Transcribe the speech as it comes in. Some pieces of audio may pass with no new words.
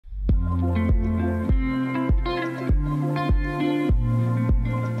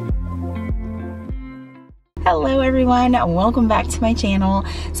Hello everyone, welcome back to my channel.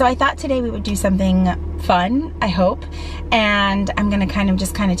 So I thought today we would do something fun, I hope, and I'm gonna kind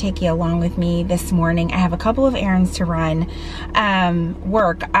of take you along with me this morning. I have a couple of errands to run,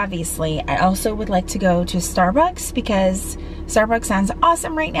 work obviously. I also would like to go to Starbucks because Starbucks sounds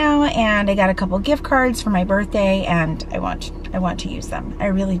awesome right now, and I got a couple gift cards for my birthday and I want to use them. I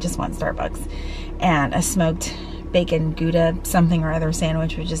really just want Starbucks and a smoked bacon Gouda something or other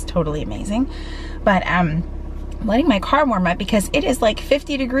sandwich, which is totally amazing. But letting my car warm up because it is like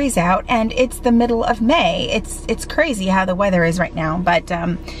 50 degrees out and it's the middle of May. It's crazy how the weather is right now. But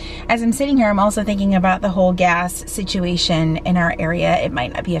as I'm sitting here, I'm also thinking about the whole gas situation in our area. It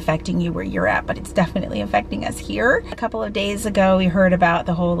might not be affecting you where you're at, but it's definitely affecting us here. A couple of days ago, we heard about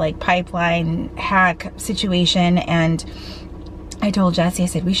the whole like pipeline hack situation, and I told Jesse, I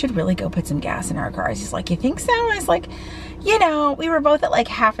said, we should really go put some gas in our cars. He's like, you think so? I was like, you know, we were both at like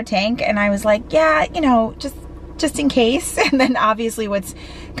half a tank, and I was like, yeah, you know, just in case. And then obviously what's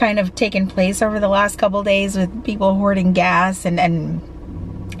kind of taken place over the last couple of days with people hoarding gas and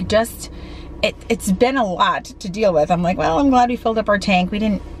just, it's been a lot to deal with. I'm like, well, I'm glad we filled up our tank. We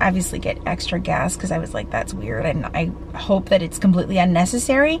didn't obviously get extra gas because I was like, that's weird, and I hope that it's completely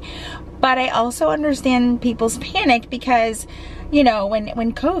unnecessary. But I also understand people's panic because, you know, when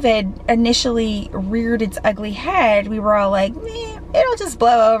COVID initially reared its ugly head, we were all like, it'll just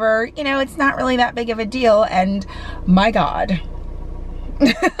blow over. You know, it's not really that big of a deal. And my God,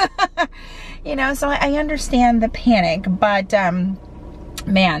 you know, so I understand the panic, but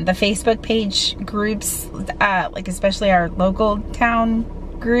man, the Facebook page groups, like especially our local town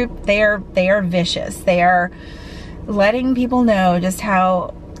group, they are vicious. They are letting people know just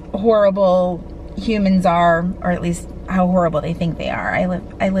how horrible humans are, or at least how horrible they think they are.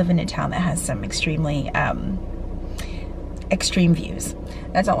 I live in a town that has some extremely extreme views.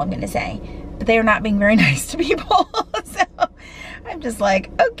 That's all I'm gonna say. But they are not being very nice to people. So I'm just like,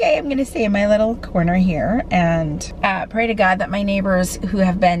 okay, I'm gonna stay in my little corner here and pray to God that my neighbors who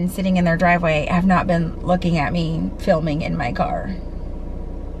have been sitting in their driveway have not been looking at me filming in my car.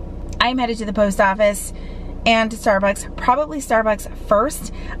 I'm headed to the post office and to Starbucks, probably Starbucks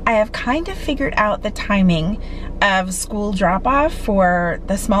first. I have kind of figured out the timing of school drop-off for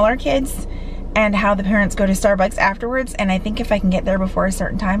the smaller kids and how the parents go to Starbucks afterwards, and I think if I can get there before a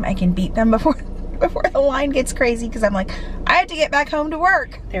certain time, I can beat them before the line gets crazy, because I'm like, I have to get back home to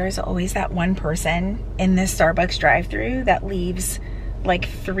work. There is always that one person in this Starbucks drive-thru that leaves like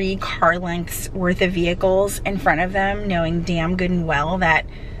 3 car lengths worth of vehicles in front of them, knowing damn good and well that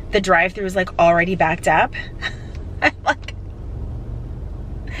the drive-thru is like already backed up. I'm like,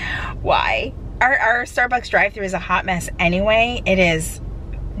 why? Our Starbucks drive-thru is a hot mess anyway. It is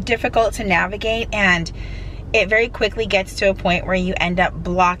difficult to navigate, and it very quickly gets to a point where you end up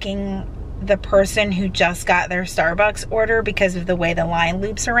blocking the person who just got their Starbucks order because of the way the line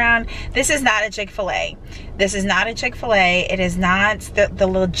loops around. This is not a Chick-fil-A. This is not a Chick-fil-A. It is not the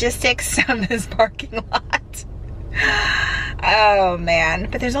logistics of this parking lot. Oh man,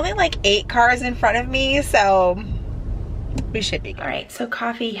 but there's only like 8 cars in front of me, so we should be good. All right, so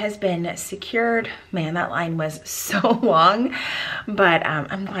coffee has been secured. Man, that line was so long, but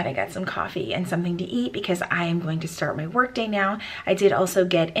I'm glad I got some coffee and something to eat because I am going to start my workday now. I did also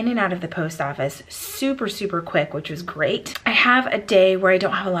get in and out of the post office super, super quick, which was great. I have a day where I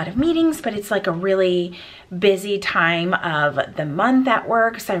don't have a lot of meetings, but it's like a really busy time of the month at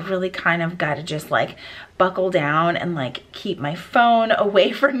work, so I really kind of got to just like buckle down and like keep my phone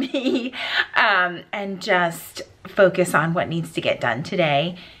away from me and just focus on what needs to get done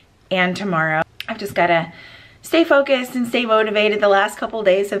today and tomorrow. I've just got to stay focused and stay motivated. The last couple of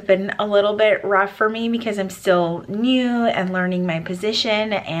days have been a little bit rough for me because I'm still new and learning my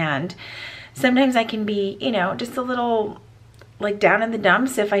position, and sometimes I can be, you know, just a little like down in the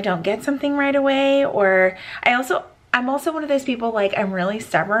dumps if I don't get something right away. Or I'm also one of those people, like, I'm really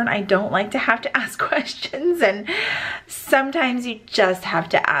stubborn. I don't like to have to ask questions, and sometimes you just have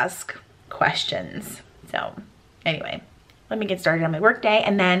to ask questions. So anyway, let me get started on my work day,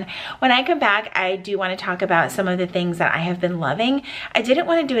 and then when I come back, I do want to talk about some of the things that I have been loving. I didn't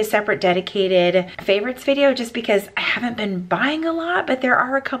want to do a separate dedicated favorites video just because I haven't been buying a lot, but there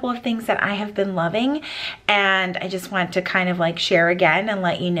are a couple of things that I have been loving, and I just want to kind of like share again and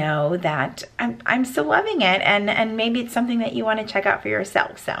let you know that I'm still loving it, and maybe it's something that you want to check out for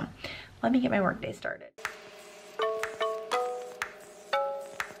yourself. So let me get my work day started.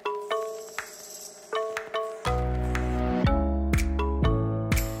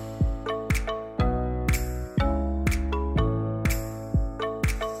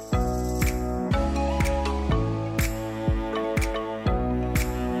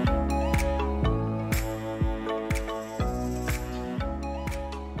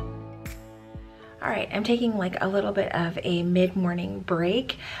 I'm taking like a little bit of a mid-morning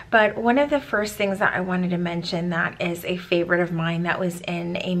break, but one of the first things that I wanted to mention that is a favorite of mine that was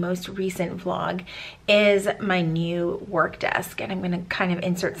in a most recent vlog is my new work desk. And I'm gonna kind of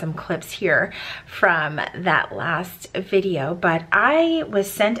insert some clips here from that last video, but I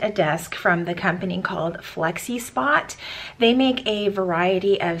was sent a desk from the company called FlexiSpot. They make a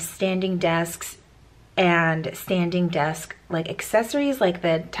variety of standing desks and standing desk like accessories, like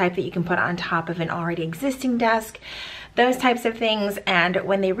the type that you can put on top of an already existing desk, those types of things. And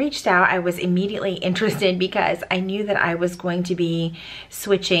when they reached out, I was immediately interested because I knew that I was going to be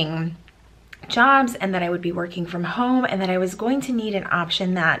switching jobs and that I would be working from home and that I was going to need an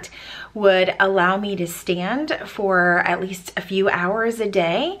option that would allow me to stand for at least a few hours a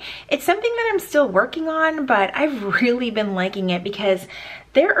day. It's something that I'm still working on, but I've really been liking it because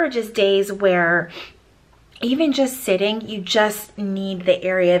there are just days where even just sitting, you just need the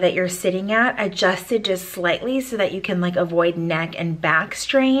area that you're sitting at adjusted just slightly so that you can like avoid neck and back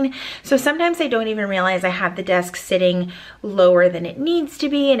strain. So sometimes I don't even realize I have the desk sitting lower than it needs to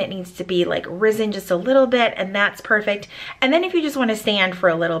be, and it needs to be like risen just a little bit, and that's perfect. And then if you just want to stand for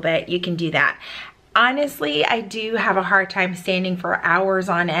a little bit, you can do that. Honestly, I do have a hard time standing for hours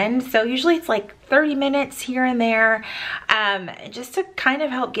on end. So usually it's like 30 minutes here and there, just to kind of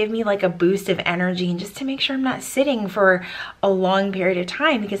help give me like a boost of energy and just to make sure I'm not sitting for a long period of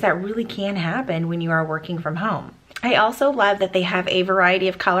time, because that really can happen when you are working from home. I also love that they have a variety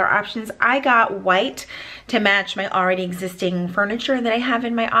of color options. I got white to match my already existing furniture that I have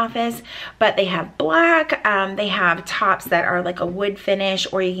in my office, but they have black, they have tops that are like a wood finish,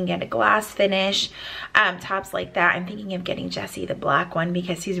 or you can get a glass finish, tops like that. I'm thinking of getting Jesse the black one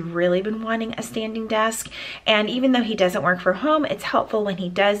because he's really been wanting a standing desk. And even though he doesn't work from home, it's helpful when he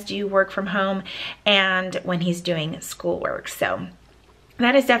does do work from home and when he's doing schoolwork. So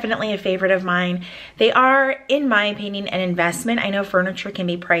that is definitely a favorite of mine. They are, in my opinion, an investment. I know furniture can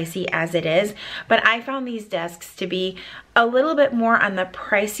be pricey as it is, but I found these desks to be a little bit more on the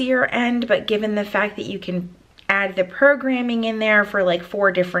pricier end, but given the fact that you can add the programming in there for like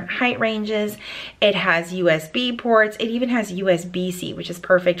 4 different height ranges, it has USB ports, it even has USB-C, which is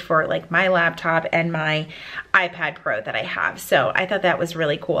perfect for like my laptop and my iPad Pro that I have. So I thought that was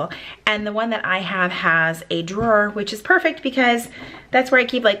really cool. And the one that I have has a drawer, which is perfect because that's where I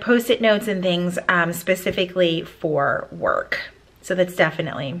keep like Post-it notes and things specifically for work. So that's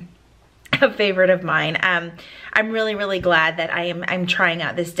definitely a favorite of mine. I'm really glad that I'm trying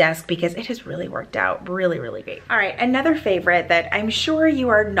out this desk because it has really worked out really great. All right, another favorite that I'm sure you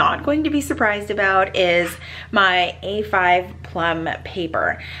are not going to be surprised about is my A5 plum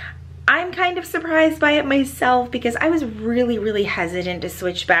paper. I'm kind of surprised by it myself because I was really hesitant to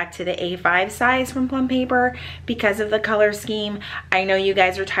switch back to the A5 size from plum paper because of the color scheme. I know you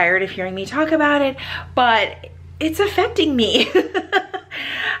guys are tired of hearing me talk about it, but it's affecting me.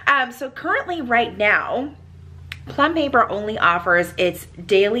 So currently right now, plum paper only offers its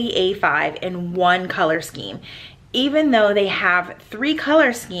daily A5 in 1 color scheme, even though they have 3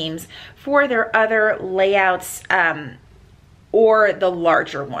 color schemes for their other layouts or the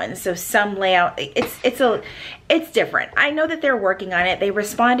larger ones. So some layout, it's different. I know that they're working on it. They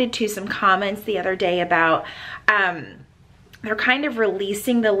responded to some comments the other day about they're kind of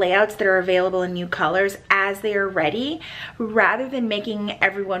releasing the layouts that are available in new colors as they are ready, rather than making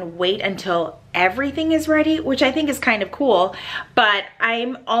everyone wait until everything is ready, which I think is kind of cool. But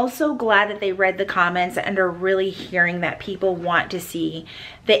I'm also glad that they read the comments and are really hearing that people want to see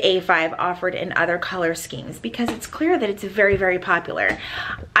the A5 offered in other color schemes, because it's clear that it's very popular.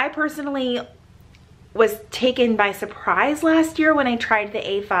 I personally was taken by surprise last year when I tried the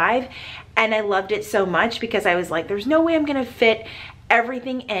A5, and I loved it so much because I was like, there's no way I'm gonna fit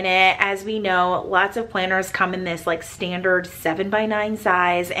everything in it. As we know, lots of planners come in this like standard 7x9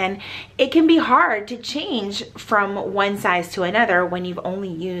 size, and it can be hard to change from one size to another when you've only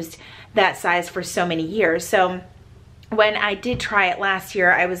used that size for so many years. So when I did try it last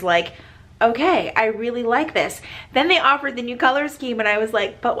year, I was like, okay, I really like this. Then they offered the new color scheme and I was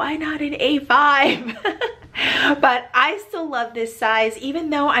like, but why not an A5? But I still love this size, even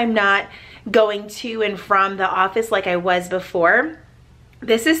though I'm not going to and from the office like I was before.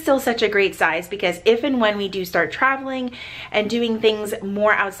 This is still such a great size because if and when we do start traveling and doing things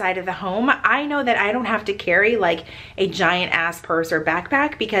more outside of the home, I know that I don't have to carry like a giant ass purse or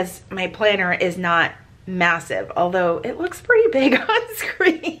backpack because my planner is not massive, although it looks pretty big on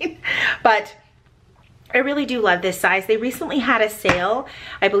screen. But I really do love this size. They recently had a sale.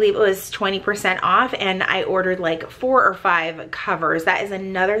 I believe it was 20% off, and I ordered like 4 or 5 covers. That is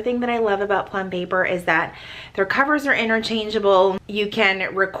another thing that I love about Plum Paper, is that their covers are interchangeable. You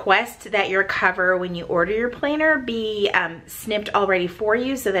can request that your cover when you order your planner be snipped already for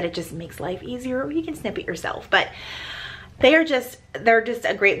you, so that it just makes life easier, or you can snip it yourself. But they're just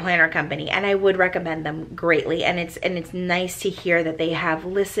a great planner company, and I would recommend them greatly. And it's nice to hear that they have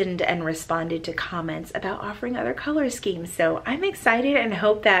listened and responded to comments about offering other color schemes. So I'm excited and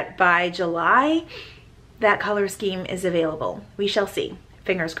hope that by July that color scheme is available. We shall see.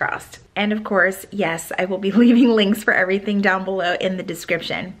 Fingers crossed. And of course, yes, I will be leaving links for everything down below in the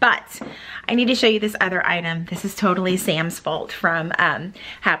description. But I need to show you this other item. This is totally Sam's fault from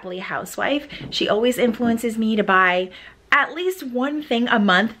Happily Housewife. She always influences me to buy at least one thing a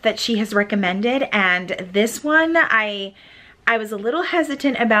month that she has recommended, and this one I was a little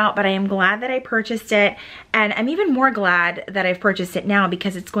hesitant about, but I am glad that I purchased it, and I'm even more glad that I've purchased it now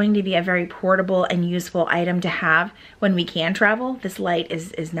because it's going to be a very portable and useful item to have when we can travel. This light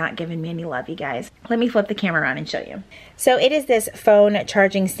is not giving me any love, you guys. Let me flip the camera around and show you. So it is this phone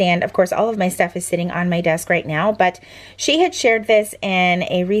charging stand. Of course, all of my stuff is sitting on my desk right now, but she had shared this in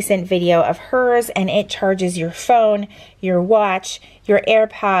a recent video of hers, and it charges your phone, your watch, your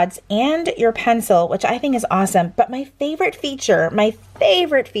AirPods, and your pencil, which I think is awesome. But my favorite feature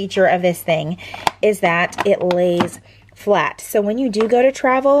of this thing is that it lays flat. So when you do go to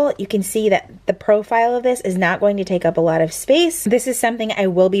travel, you can see that the profile of this is not going to take up a lot of space. This is something I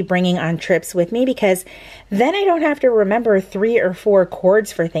will be bringing on trips with me, because then I don't have to remember 3 or 4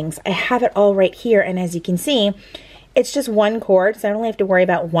 cords for things. I have it all right here, and as you can see, it's just one cord, so I only have to worry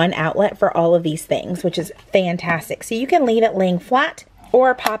about one outlet for all of these things, which is fantastic. So you can leave it laying flat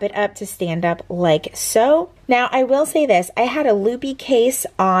or pop it up to stand up like so. Now, I will say this, I had a loopy case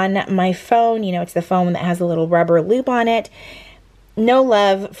on my phone. You know, it's the phone that has a little rubber loop on it. No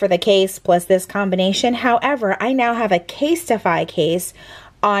love for the case plus this combination. However, I now have a Casetify case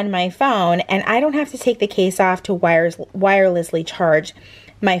on my phone, and I don't have to take the case off to wirelessly charge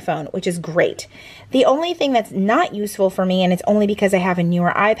my phone, which is great. The only thing that's not useful for me, and it's only because I have a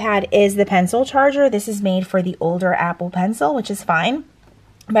newer iPad, is the pencil charger. This is made for the older Apple Pencil, which is fine,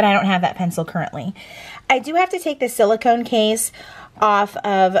 but I don't have that pencil currently. I do have to take the silicone case off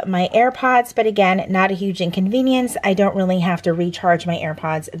of my AirPods, but again, not a huge inconvenience. I don't really have to recharge my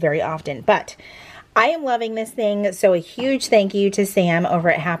AirPods very often, but I am loving this thing, so a huge thank you to Sam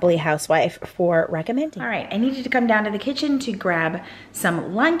over at Happily Housewife for recommending. All right, I needed to come down to the kitchen to grab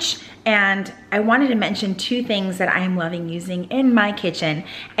some lunch, and I wanted to mention 2 things that I am loving using in my kitchen.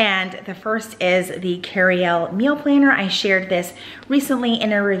 And the first is the Cariel meal planner. I shared this recently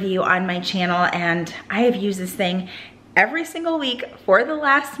in a review on my channel, and I have used this thing every single week for the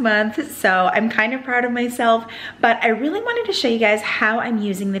last month, so I'm kind of proud of myself. But I really wanted to show you guys how I'm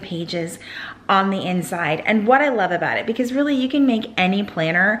using the pages on the inside and what I love about it, because really you can make any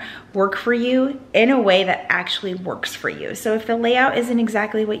planner work for you in a way that actually works for you. So if the layout isn't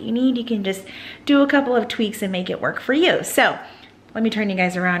exactly what you need, you can just do a couple of tweaks and make it work for you. So let me turn you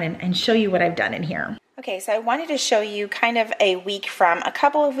guys around and show you what I've done in here. Okay, so I wanted to show you kind of a week from a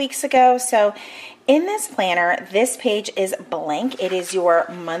couple of weeks ago. So in this planner, this page is blank. It is your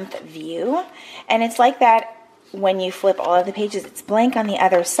month view, and it's like that when you flip all of the pages. It's blank on the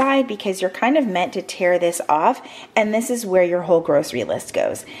other side because you're kind of meant to tear this off, and this is where your whole grocery list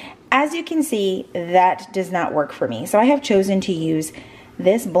goes. As you can see, that does not work for me. So I have chosen to use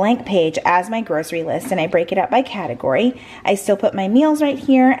this blank page as my grocery list, and I break it up by category. I still put my meals right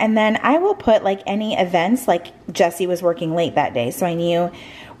here, and then I will put like any events, like Jesse was working late that day, so I knew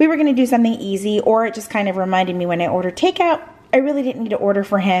we were gonna do something easy, or it just kind of reminded me when I ordered takeout, I really didn't need to order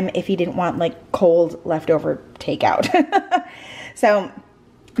for him if he didn't want like cold leftover takeout. So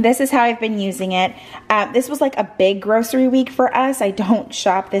this is how I've been using it. This was like a big grocery week for us. I don't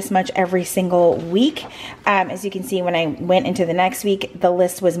shop this much every single week. As you can see, when I went into the next week, the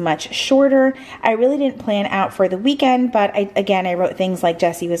list was much shorter. I really didn't plan out for the weekend, but again, I wrote things like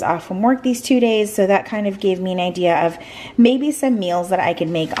Jesse was off from work these 2 days, so that kind of gave me an idea of maybe some meals that I could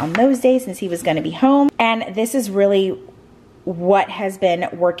make on those days since he was going to be home. And this is really what has been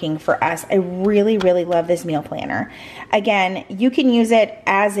working for us. I really, really love this meal planner. Again, you can use it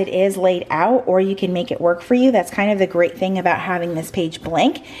as it is laid out, or you can make it work for you. That's kind of the great thing about having this page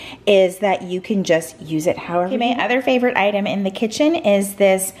blank, is that you can just use it however. Okay, my other favorite item in the kitchen is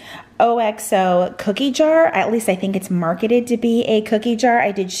this OXO cookie jar. At least I think it's marketed to be a cookie jar.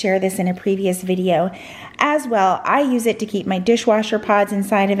 I did share this in a previous video as well. I use it to keep my dishwasher pods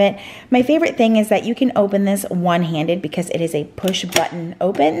inside of it. My favorite thing is that you can open this one-handed because it is a push button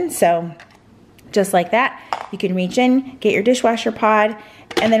open. So just like that. You can reach in, get your dishwasher pod,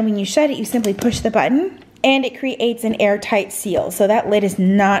 and then when you shut it, you simply push the button and it creates an airtight seal. So that lid is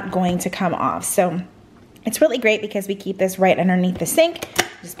not going to come off. So it's really great because we keep this right underneath the sink.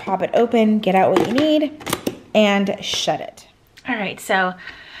 Just pop it open, get out what you need, and shut it. All right, so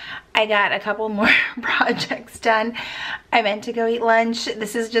I got a couple more projects done. I meant to go eat lunch.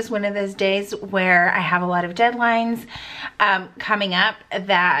 This is just one of those days where I have a lot of deadlines coming up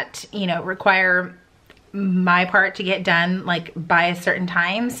that, you know, require my part to get done like by a certain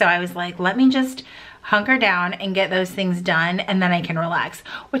time. So I was like, let me just hunker down and get those things done, and then I can relax,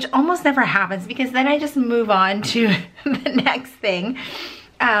 which almost never happens because then I just move on to the next thing,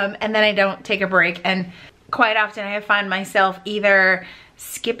 and then I don't take a break. And quite often I find myself either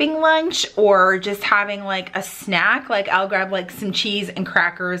skipping lunch or just having like a snack. Like I'll grab like some cheese and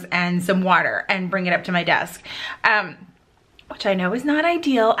crackers and some water and bring it up to my desk, which I know is not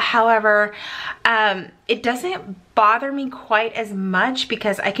ideal. However, it doesn't bother me quite as much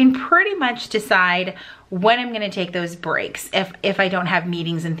because I can pretty much decide when I'm gonna take those breaks if I don't have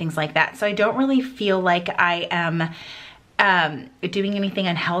meetings and things like that. So I don't really feel like I am doing anything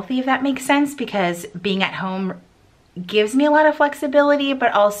unhealthy, if that makes sense, because being at home gives me a lot of flexibility,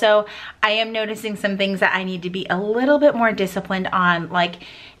 but also I am noticing some things that I need to be a little bit more disciplined on. Like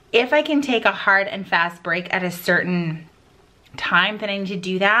if I can take a hard and fast break at a certain time, then I need to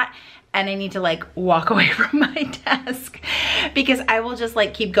do that, and I need to like walk away from my desk because I will just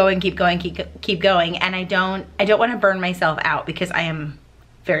like keep going, and I don't want to burn myself out because I am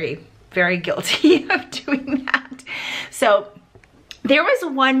very, very guilty of doing that. So there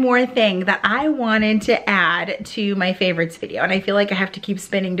was one more thing that I wanted to add to my favorites video, and I feel like I have to keep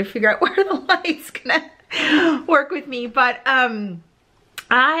spinning to figure out where the light's gonna work with me. But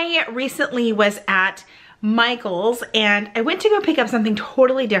I recently was at Michael's and I went to go pick up something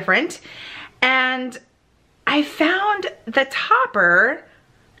totally different, and I found the topper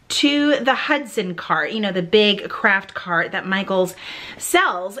to the Hudson cart, you know, the big craft cart that Michael's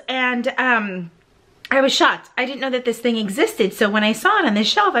sells. And I was shocked. I didn't know that this thing existed. So when I saw it on the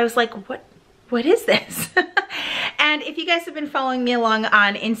shelf, I was like, what is this? And if you guys have been following me along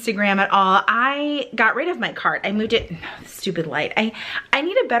on Instagram at all, I got rid of my cart. I moved it, stupid light. I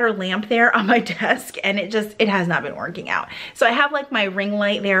need a better lamp there on my desk, and it has not been working out. So I have like my ring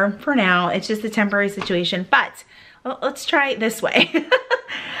light there for now. It's just a temporary situation, but well, let's try it this way.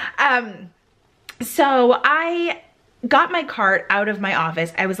 So I got my cart out of my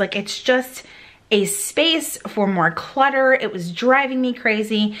office. I was like, it's just a space for more clutter. It was driving me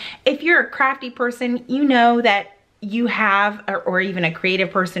crazy. If you're a crafty person, you know that you have, or even a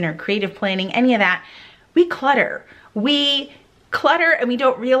creative person or creative planning, any of that, we clutter. We clutter and we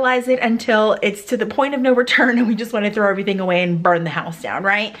don't realize it until it's to the point of no return and we just want to throw everything away and burn the house down,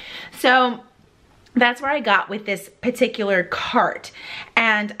 right? So that's where I got with this particular cart,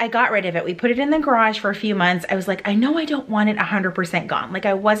 and I got rid of it. We put it in the garage for a few months. I was like, I know I don't want it 100% gone. Like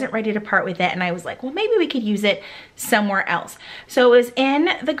I wasn't ready to part with it, and I was like, well, maybe we could use it somewhere else. So it was in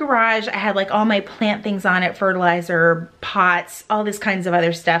the garage. I had like all my plant things on it, fertilizer, pots, all this kinds of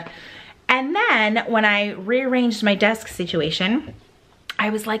other stuff. And then when I rearranged my desk situation, I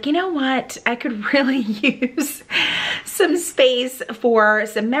was like, you know what? I could really use some space for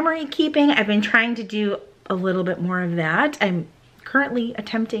some memory keeping. I've been trying to do a little bit more of that. I'm currently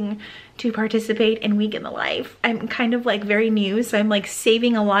attempting to participate in Week in the Life. I'm kind of like very new, so I'm like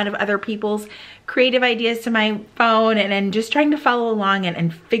saving a lot of other people's creative ideas to my phone and just trying to follow along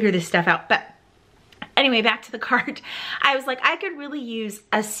and figure this stuff out. But anyway, back to the cart. I was like, I could really use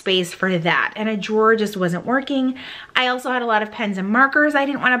a space for that, and a drawer just wasn't working. I also had a lot of pens and markers I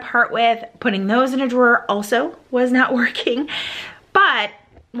didn't want to part with. Putting those in a drawer also was not working. But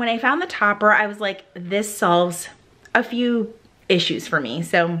when I found the topper, I was like, this solves a few issues for me.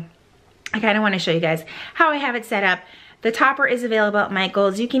 So I kind of want to show you guys how I have it set up. The topper is available at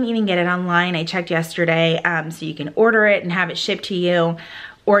Michael's. You can even get it online. I checked yesterday, so you can order it and have it shipped to you,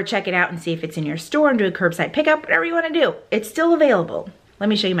 or check it out and see if it's in your store and do a curbside pickup, whatever you want to do. It's still available. Let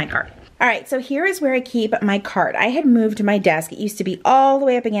me show you my cart. All right, so here is where I keep my cart. I had moved my desk. It used to be all the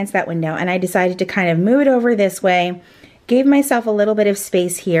way up against that window, and I decided to kind of move it over this way. Gave myself a little bit of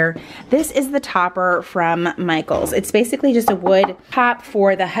space here. This is the topper from Michael's. It's basically just a wood top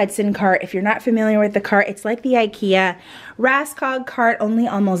for the Hudson cart. If you're not familiar with the cart, it's like the IKEA Raskog cart, only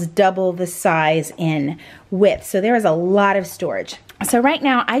almost double the size in width. So there is a lot of storage. So right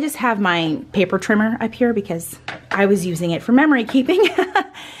now I just have my paper trimmer up here because I was using it for memory keeping.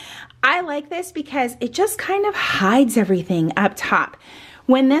 I like this because it just kind of hides everything up top.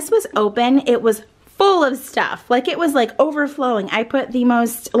 When this was open, it was full of stuff. Like it was like overflowing. I put the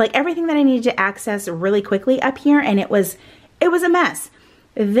most, like everything that I needed to access really quickly up here, and it was a mess.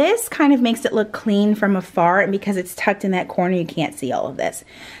 This kind of makes it look clean from afar, and because it's tucked in that corner, you can't see all of this.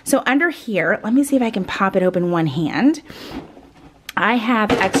 So under here, let me see if I can pop it open one hand. I have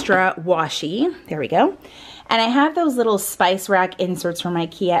extra washi. There we go. And I have those little spice rack inserts from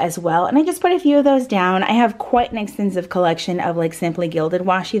IKEA as well. And I just put a few of those down. I have quite an extensive collection of like Simply Gilded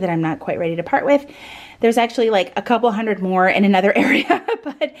washi that I'm not quite ready to part with. There's actually like a couple hundred more in another area,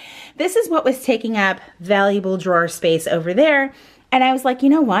 but this is what was taking up valuable drawer space over there. And I was like, you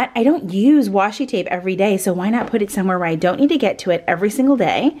know what? I don't use washi tape every day, so why not put it somewhere where I don't need to get to it every single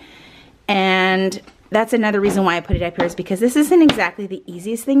day? And that's another reason why I put it up here, is because this isn't exactly the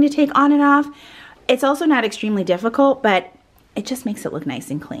easiest thing to take on and off. It's also not extremely difficult, but it just makes it look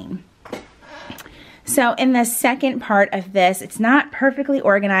nice and clean. So in the second part of this, it's not perfectly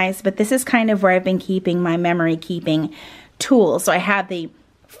organized, but this is kind of where I've been keeping my memory keeping tools. So I have the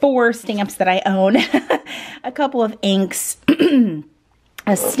 4 stamps that I own, a couple of inks,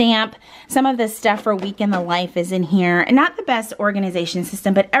 a stamp. Some of this stuff for Week in the Life is in here. And not the best organization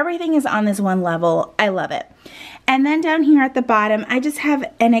system, but everything is on this one level. I love it. And then down here at the bottom, I just have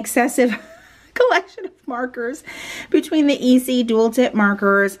an excessive collection of markers between the EC dual tip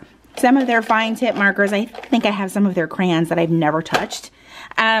markers, some of their fine tip markers. I think I have some of their crayons that I've never touched.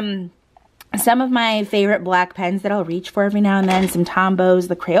 Some of my favorite black pens that I'll reach for every now and then, some Tombows,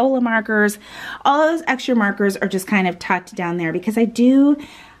 the Crayola markers. All those extra markers are just kind of tucked down there because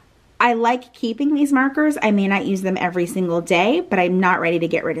I like keeping these markers. I may not use them every single day, but I'm not ready to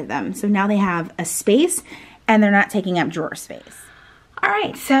get rid of them. So now they have a space and they're not taking up drawer space. All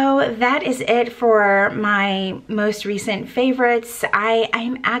right, so that is it for my most recent favorites.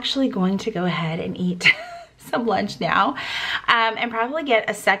 I'm actually going to go ahead and eat some lunch now and probably get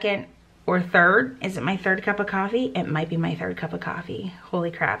a second or third. Is it my third cup of coffee? It might be my third cup of coffee. Holy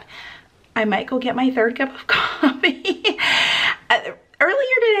crap. I might go get my third cup of coffee. Earlier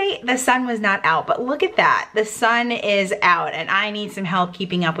today, the sun was not out, but look at that. The sun is out and I need some help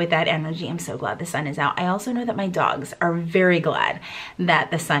keeping up with that energy. I'm so glad the sun is out. I also know that my dogs are very glad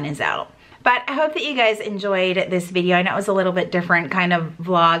that the sun is out. But I hope that you guys enjoyed this video. I know it was a little bit different kind of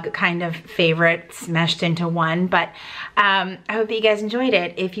vlog, kind of favorites meshed into one, but I hope that you guys enjoyed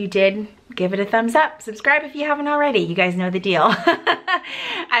it. If you did, give it a thumbs up. Subscribe if you haven't already. You guys know the deal.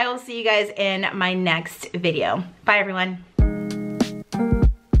 I will see you guys in my next video. Bye, everyone.